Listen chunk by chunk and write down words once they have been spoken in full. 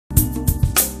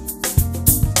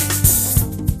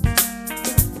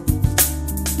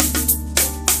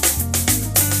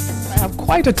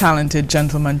quite a talented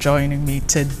gentleman joining me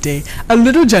today. A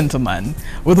little gentleman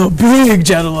with a big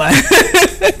gentleman.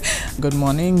 Good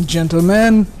morning,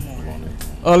 gentlemen.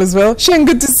 All is well? Shane,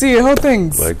 good to see you. How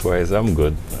things? Likewise, I'm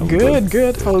good.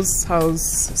 Good. How's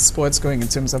sports going in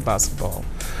terms of basketball?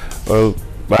 Well,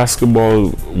 basketball,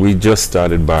 we just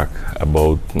started back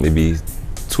about maybe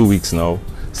 2 weeks now.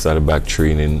 Started back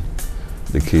training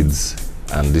the kids,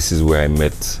 and this is where I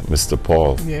met Mr.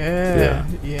 Paul.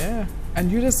 Yeah. And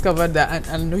you discovered that, and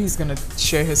I know he's going to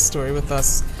share his story with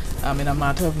us in a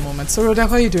matter of moments. So, Rodell,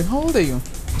 how are you doing? How old are you?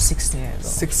 16 years old.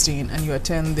 16, and you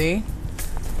attend the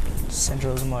St.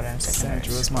 Rose Modern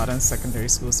Secondary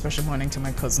School. Special morning to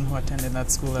my cousin who attended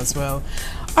that school as well.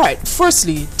 All right,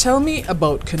 firstly, tell me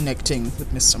about connecting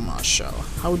with Mr. Marshall.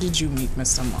 How did you meet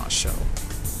Mr. Marshall?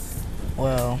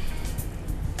 Well,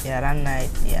 that night,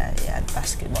 he had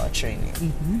basketball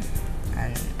training,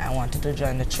 and I wanted to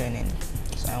join the training,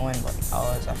 so I went, but I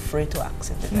was afraid to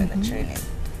ask him to join the training.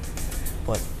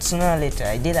 But sooner or later,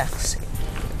 I did ask him,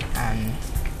 and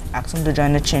asked him to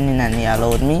join the training, and he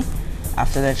allowed me.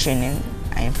 After the training,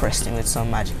 I impressed him with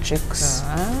some magic tricks.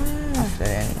 After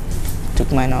then,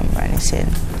 took my number and he said,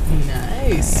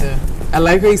 nice. I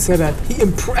like how he said that. He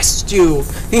impressed you.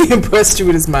 He impressed you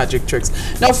with his magic tricks.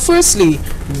 Now, firstly,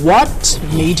 what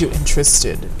made you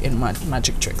interested in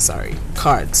magic tricks?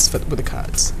 Cards, with the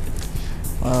cards.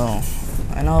 Well,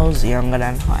 when I was younger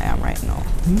than how I am right now,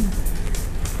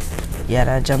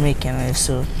 that Jamaican I used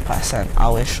to pass and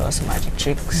always show us magic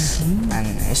tricks, and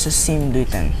I used to see him do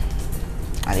it, and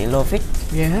I love it.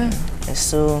 Yeah. I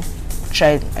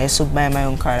used to buy my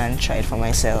own card and try it for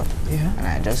myself. Yeah. And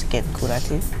I just get good at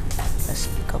it. Just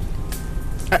pick up.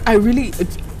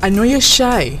 I know you're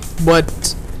shy,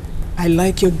 but I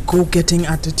like your go-getting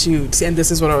attitude. See, and this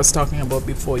is what I was talking about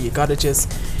before. You gotta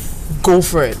just go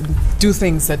for it. Do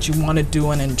things that you want to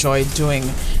do and enjoy doing.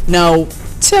 Now,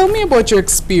 tell me about your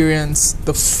experience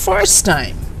the first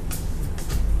time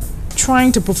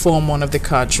trying to perform one of the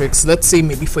card tricks. Let's say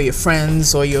maybe for your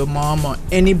friends or your mom or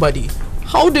anybody.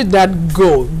 How did that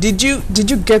go? Did you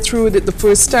get through with it the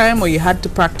first time, or you had to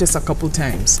practice a couple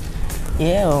times?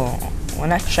 Yeah,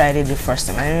 when I tried it the first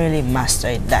time, I didn't really master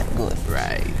it that good.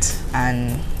 Right.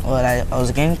 And well, I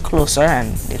was getting closer,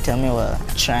 and they tell me, well,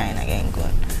 trying again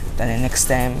good. Then the next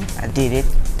time I did it,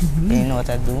 they didn't know what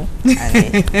to do,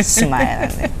 and they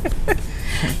smiled. And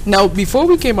now, before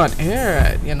we came on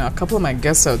air, a couple of my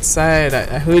guests outside,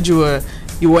 I heard you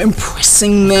were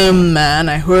impressing them, man.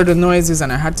 I heard the noises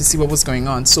and I had to see what was going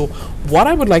on. So what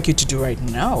I would like you to do right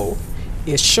now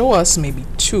is show us maybe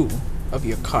 2 of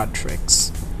your card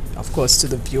tricks, of course, to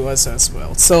the viewers as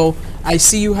well. So I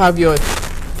see you have your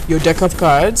deck of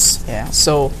cards. Yeah.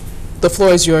 So the floor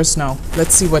is yours now.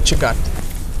 Let's see what you got.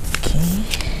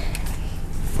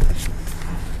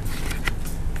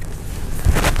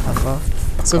 Okay.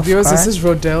 So viewers, this is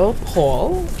Rodell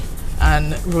Paul,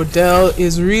 and Rodell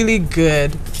is really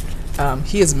good.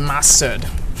 He is mastered.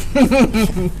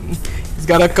 He's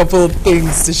got a couple of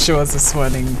things to show us this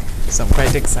morning, so I'm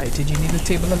quite excited. You need the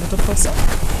table a little closer?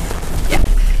 Yeah.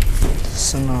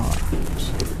 So now,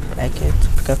 like it,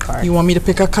 pick a card. You want me to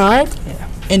pick a card? Yeah.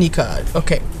 Any card.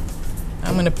 Okay.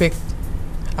 I'm gonna pick.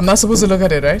 I'm not supposed to look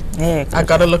at it, right? Yeah. I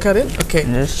gotta look at it. Okay.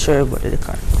 And just show everybody the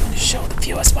card. Show the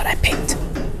viewers what I picked.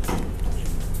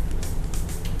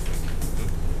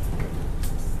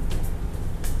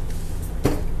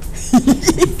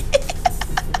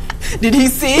 Did he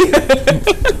see?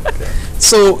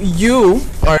 So you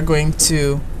are going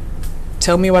to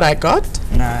tell me what I got?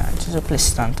 Nah, just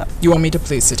place it on top. You want me to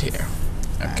place it here?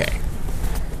 Okay.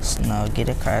 So now get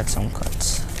the card some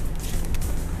cuts.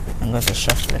 I'm going to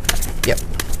shuffle the card. Yep.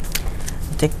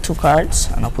 Take 2 cards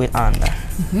and I'll put it on there.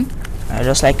 I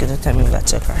just like you to tell me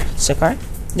that's a card. It's a card?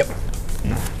 Yep.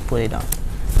 No, put it down.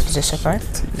 Is this a card?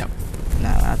 No.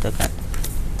 No, not the card.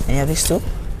 Any of these 2?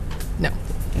 No.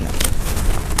 No.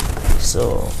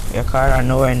 So your card are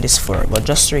nowhere in this 4, but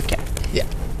just to recap. Yeah.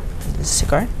 Is this a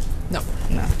card? No.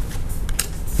 No.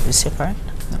 Is this a card?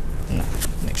 No. No.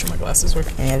 Make sure my glasses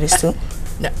work. Any of these 2?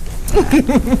 No.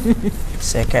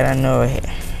 So your card are nowhere here.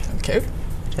 Okay.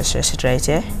 Just rest it right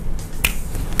here.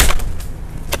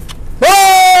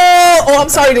 Whoa! Oh, I'm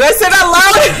sorry. Did I say that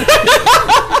loud?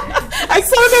 I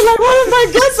sounded like one of my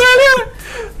guests earlier.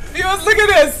 Viewers, look at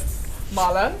this.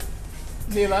 Marlon,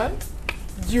 Nilan,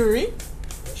 Yuri,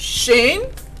 Shane.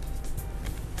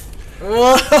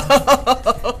 Whoa!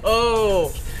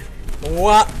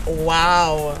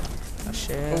 Wow!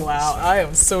 Sure. Wow! I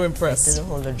am so impressed. This is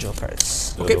all the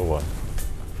jokers. Okay. One.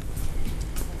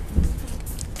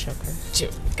 Jokers.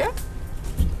 Joker.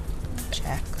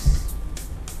 Jacks.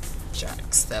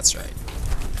 Jacks. That's right.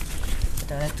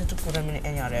 I like to put them in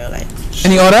any other like.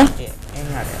 Any order? Yeah,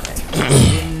 any other like.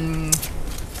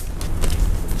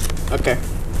 Okay.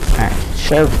 Alright,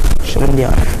 show them the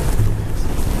order.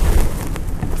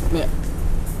 Yeah.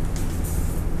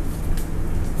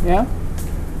 Yeah?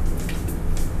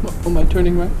 Am I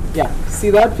turning right? Yeah. See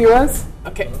that, viewers?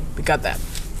 Okay, we got that.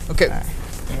 Okay. Alright.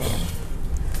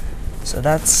 So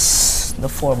that's the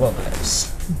 4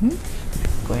 bubblers.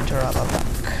 Going to rubber back.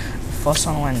 First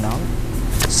one went down,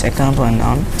 second went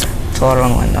down, third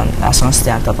one went down, last one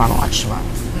stand up and watchman.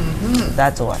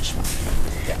 That's a watchman.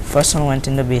 Yeah. First one went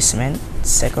in the basement,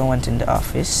 second went in the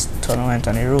office, third one went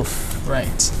on the roof.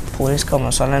 Right. Police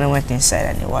come, so then they went inside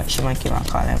and the watchman came and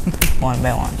called them one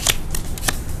by one.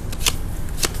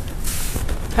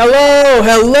 Hello,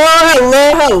 hello,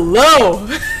 hello, hello.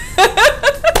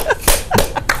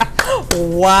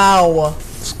 Wow.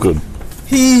 It's good.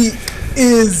 He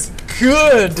is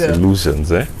good.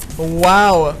 Solutions, eh?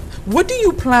 Wow. What do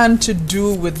you plan to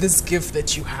do with this gift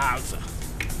that you have?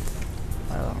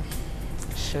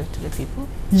 Show it to the people.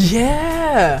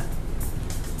 Yeah.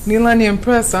 Nilan, you're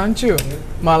impressed, aren't you?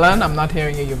 Marlon, I'm not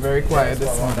hearing you. You're very quiet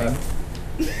this morning.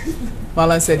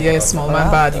 Marlon said, yeah, small man,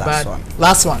 bad, Last bad. one.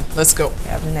 Last one. Let's go. You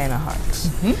have the 9 of hearts.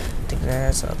 Take the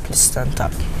hands up, please stand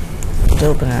up. You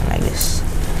open it like this.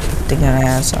 Take the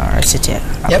hands or sit here.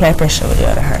 Apply pressure with the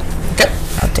other hand. Okay.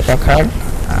 I'll take a card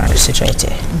and sit right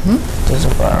here. Those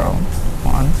are around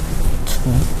 1, 2,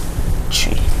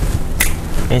 3.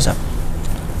 Raise up.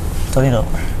 Turn it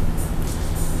over.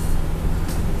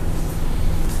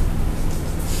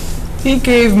 He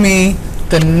gave me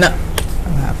the nut.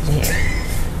 I'm happy to hear.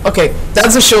 Okay,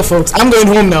 that's the show, folks. I'm going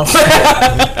home now.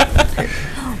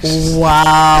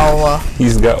 Wow.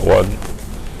 He's got one.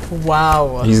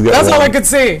 Wow. He's got That's all I one. could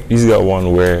say. He's got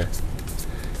one where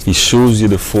he shows you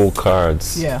the 4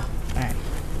 cards. Yeah.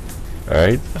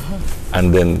 Right?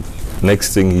 And then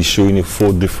next thing he's showing you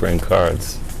 4 different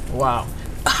cards. Wow.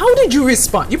 How did you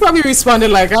respond? You probably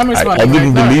responded like I'm I responding.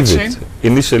 didn't like believe that, it.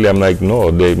 Initially, I'm like, no,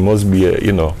 there must be a,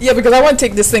 Yeah, because I want to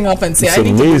take this thing up and say, It's I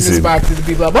need to bring this amazing. back to the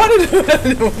people about it.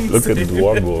 Look at the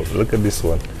one more. Look at this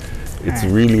one. It's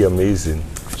really amazing.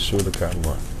 Show the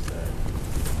camera.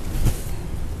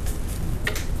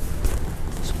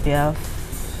 So we have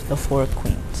the 4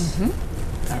 queens.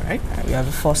 All right. We have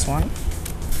the first one,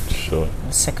 Sure.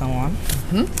 the second one,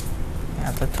 we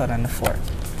have the third and the fourth.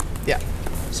 Yeah.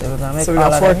 So we're gonna make So we all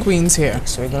got of 4 them. queens here.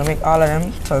 So we're gonna make all of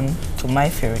them turn to my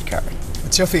favorite card.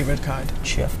 What's your favorite card?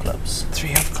 3 of clubs.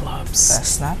 3 of clubs. So I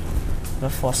snap the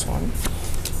first one,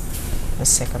 the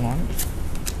second one,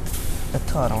 the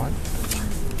third one,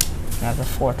 and the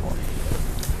fourth one.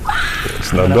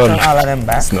 It's not I'm gonna turn done. all of them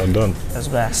back. It's not done. Let's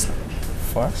go and snap.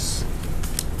 First,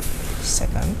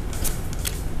 second,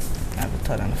 and the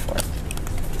third and the fourth.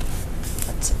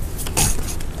 That's it.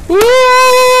 Woo!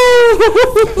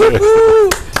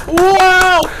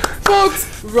 Wow! Folks,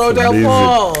 Rodell Amazing.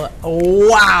 Paul.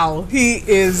 Wow. He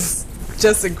is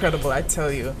just incredible, I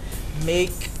tell you. Make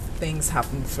things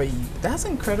happen for you. That's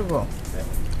incredible.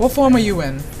 What form are you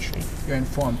in? 3. You're in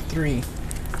form 3.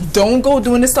 Don't go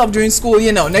doing this stuff during school,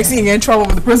 Next thing you get in trouble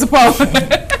with the principal.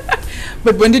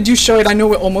 But when did you show it? I know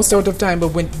we're almost out of time, but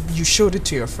when you showed it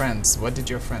to your friends, what did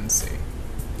your friends say?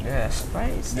 Yeah,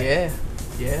 surprise. Yeah.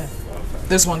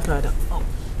 There's one card. Oh.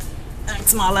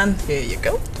 Thanks, Marlon. Here you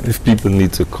go. If people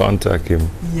need to contact him,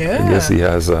 Yeah. I guess he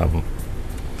has,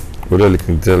 Rodell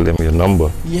can tell them your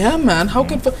number. Yeah, man. How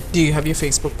can... Do you have your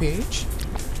Facebook page?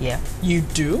 Yeah. You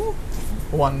do?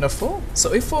 Wonderful.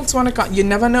 So if folks want to... You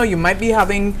never know. You might be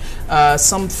having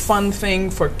some fun thing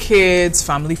for kids,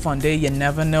 family fun day. You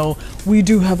never know. We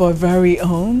do have our very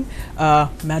own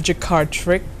magic card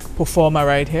trick performer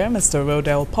right here, Mr.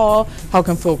 Rodell Paul. How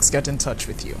can folks get in touch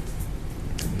with you?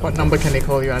 What number can they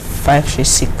call you at?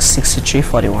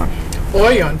 536-6341.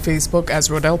 Or you're on Facebook as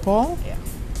Rodell Paul? Yeah.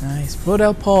 Nice.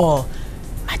 Rodell Paul.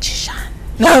 Magician.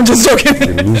 No, I'm just joking.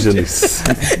 Illusionist.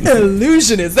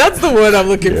 Illusionist. That's the word I'm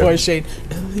looking Yeah. for, Shane.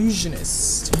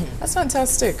 Illusionist. That's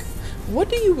fantastic.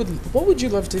 What would you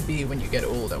love to be when you get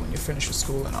older, when you finish with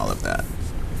school and all of that?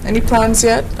 Any plans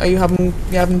yet? Or you haven't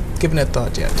given it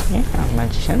thought yet? Yeah, I'm a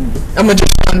magician. A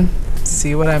magician.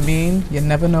 See what I mean? You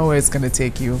never know where it's gonna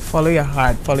take you. Follow your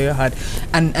heart. Follow your heart.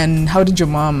 And how did your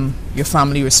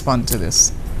family respond to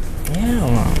this? Yeah,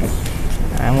 Mom.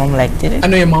 My mom liked it. I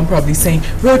know your mom probably saying,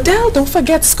 Rodell, don't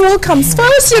forget school comes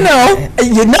first, You know,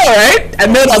 right? I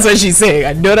know that's what she's saying.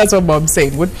 I know that's what mom's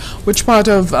saying. Which part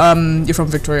of, you're from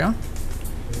Victoria?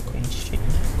 Queen Street.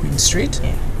 Queen Street?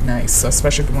 Yeah. Nice. So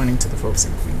special good morning to the folks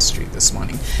in Queen Street this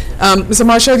morning. Mr.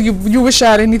 Marshall, you wish to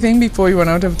add anything before you run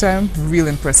out of time? Real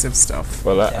impressive stuff.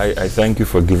 Well, I thank you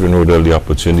for giving Rodell the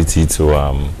opportunity to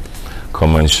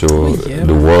come and show Oh, yeah,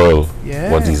 the man. world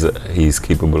Yeah. what he's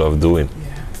capable of doing.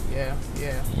 Yeah.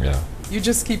 Yeah. You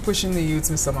just keep pushing the youths,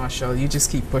 Mr. Marshall. You just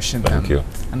keep pushing Thank them. you.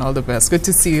 And all the best. Good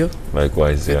to see you.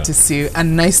 Likewise. Good Yeah. to see you.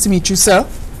 And nice to meet you, sir.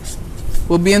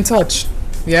 We'll be in touch.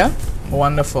 Yeah?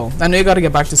 Wonderful. I know you got to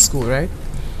get back to school, right?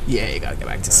 Yeah, you got to get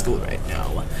back to school right now.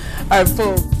 All right,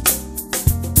 folks.